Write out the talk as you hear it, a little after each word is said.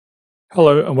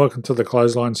Hello and welcome to the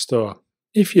Clothesline Store.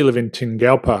 If you live in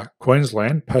Tingalpa,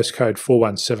 Queensland, postcode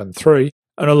 4173,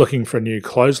 and are looking for a new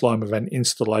clothesline with an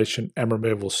installation and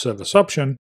removal service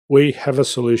option, we have a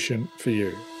solution for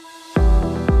you.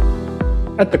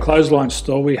 At the Clothesline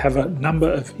Store, we have a number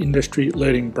of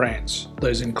industry-leading brands.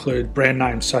 These include brand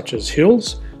names such as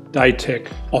Hills,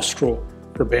 Daytech, Austral,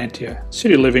 Brabantia,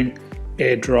 City Living,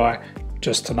 Air Dry,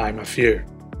 just to name a few.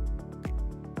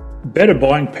 Better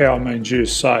buying power means you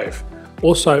save.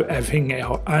 Also, having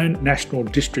our own national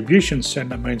distribution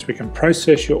centre means we can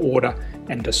process your order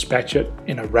and dispatch it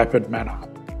in a rapid manner.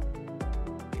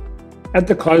 At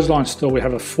the Clothesline Store, we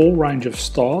have a full range of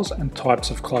styles and types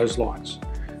of clotheslines.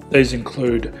 These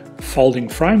include folding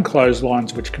frame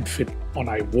clotheslines which can fit on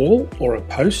a wall or a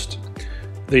post,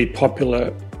 the popular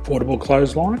portable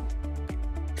clothesline,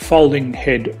 folding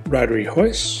head rotary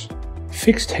hoists,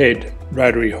 fixed head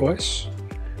rotary hoists,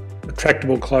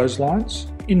 retractable clotheslines,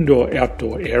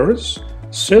 indoor-outdoor airers,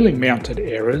 ceiling mounted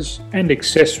airers, and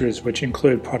accessories which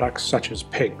include products such as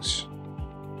pegs.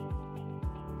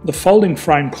 The folding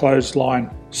frame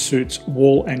clothesline suits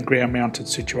wall and ground mounted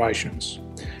situations.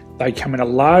 They come in a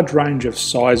large range of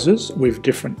sizes with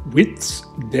different widths,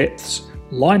 depths,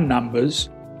 line numbers,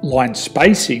 line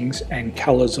spacings and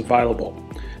colours available.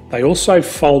 They also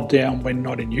fold down when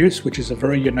not in use, which is a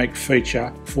very unique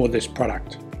feature for this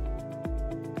product.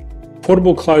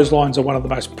 Portable clotheslines are one of the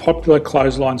most popular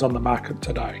clotheslines on the market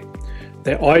today.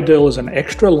 They're ideal as an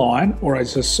extra line or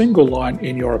as a single line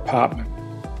in your apartment.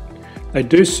 They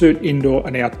do suit indoor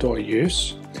and outdoor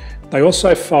use. They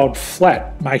also fold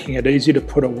flat, making it easy to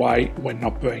put away when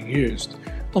not being used.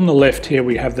 On the left here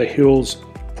we have the Hills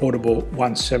Portable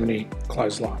 170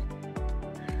 clothesline.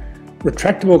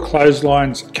 Retractable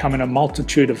clotheslines come in a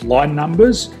multitude of line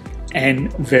numbers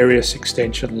and various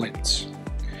extension lengths.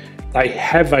 They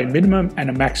have a minimum and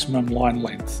a maximum line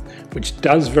length, which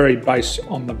does vary based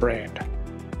on the brand.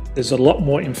 There's a lot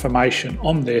more information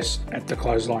on this at the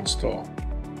Clothesline Store.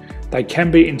 They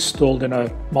can be installed in a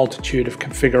multitude of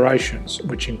configurations,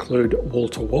 which include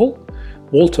wall-to-wall,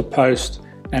 wall-to-post,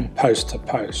 and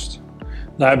post-to-post.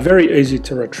 They are very easy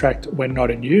to retract when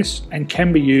not in use and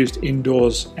can be used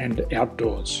indoors and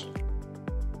outdoors.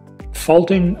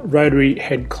 Folding rotary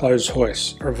head clothes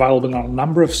hoists are available in a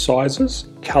number of sizes,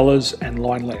 colours and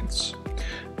line lengths.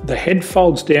 The head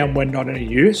folds down when not in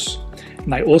use,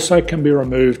 and they also can be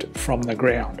removed from the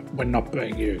ground when not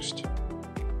being used.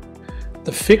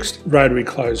 The fixed rotary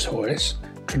clothes hoist,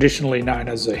 traditionally known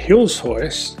as the Hills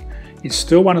hoist, is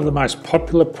still one of the most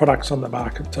popular products on the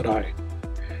market today.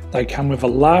 They come with a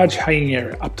large hanging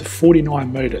area up to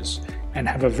 49 metres and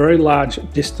have a very large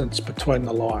distance between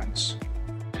the lines.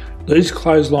 These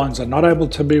clotheslines are not able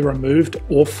to be removed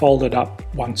or folded up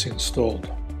once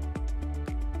installed.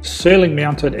 Ceiling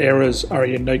mounted airers are a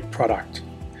unique product.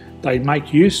 They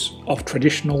make use of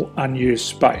traditional unused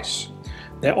space.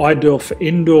 They're ideal for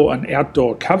indoor and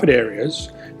outdoor covered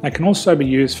areas. They can also be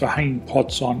used for hanging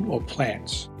pots on or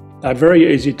plants. They're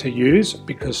very easy to use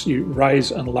because you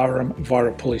raise and lower them via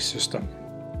a pulley system.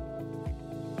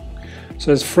 So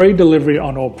there's free delivery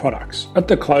on all products. At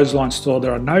the Clothesline Store,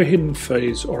 there are no hidden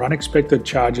fees or unexpected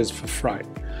charges for freight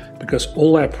because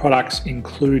all our products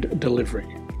include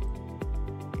delivery.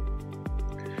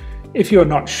 If you're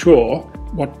not sure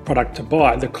what product to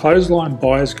buy, the Clothesline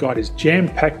Buyer's Guide is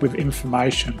jam-packed with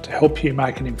information to help you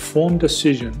make an informed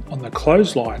decision on the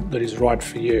clothesline that is right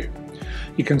for you.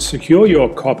 You can secure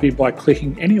your copy by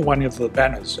clicking any one of the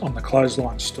banners on the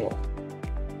Clothesline Store.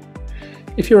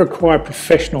 If you require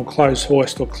professional clothes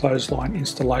hoist or clothesline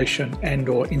installation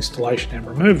and/or installation and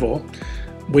removal,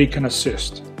 we can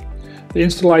assist. The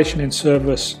installation and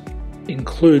service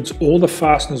includes all the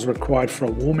fasteners required for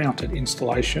a wall-mounted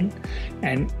installation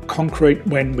and concrete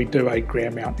when we do a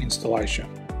ground mount installation.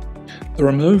 The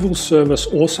removal service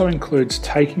also includes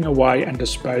taking away and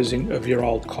disposing of your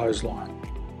old clothesline.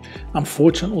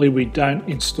 Unfortunately, we don't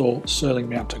install ceiling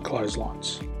mounted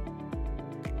clotheslines.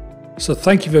 So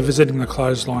thank you for visiting the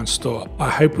Clothesline Store. I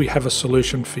hope we have a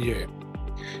solution for you.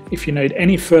 If you need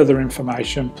any further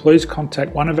information, please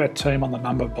contact one of our team on the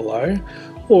number below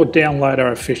or download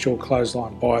our official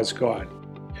Clothesline Buyer's Guide.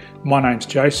 My name's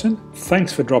Jason,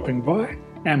 thanks for dropping by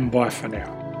and bye for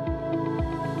now.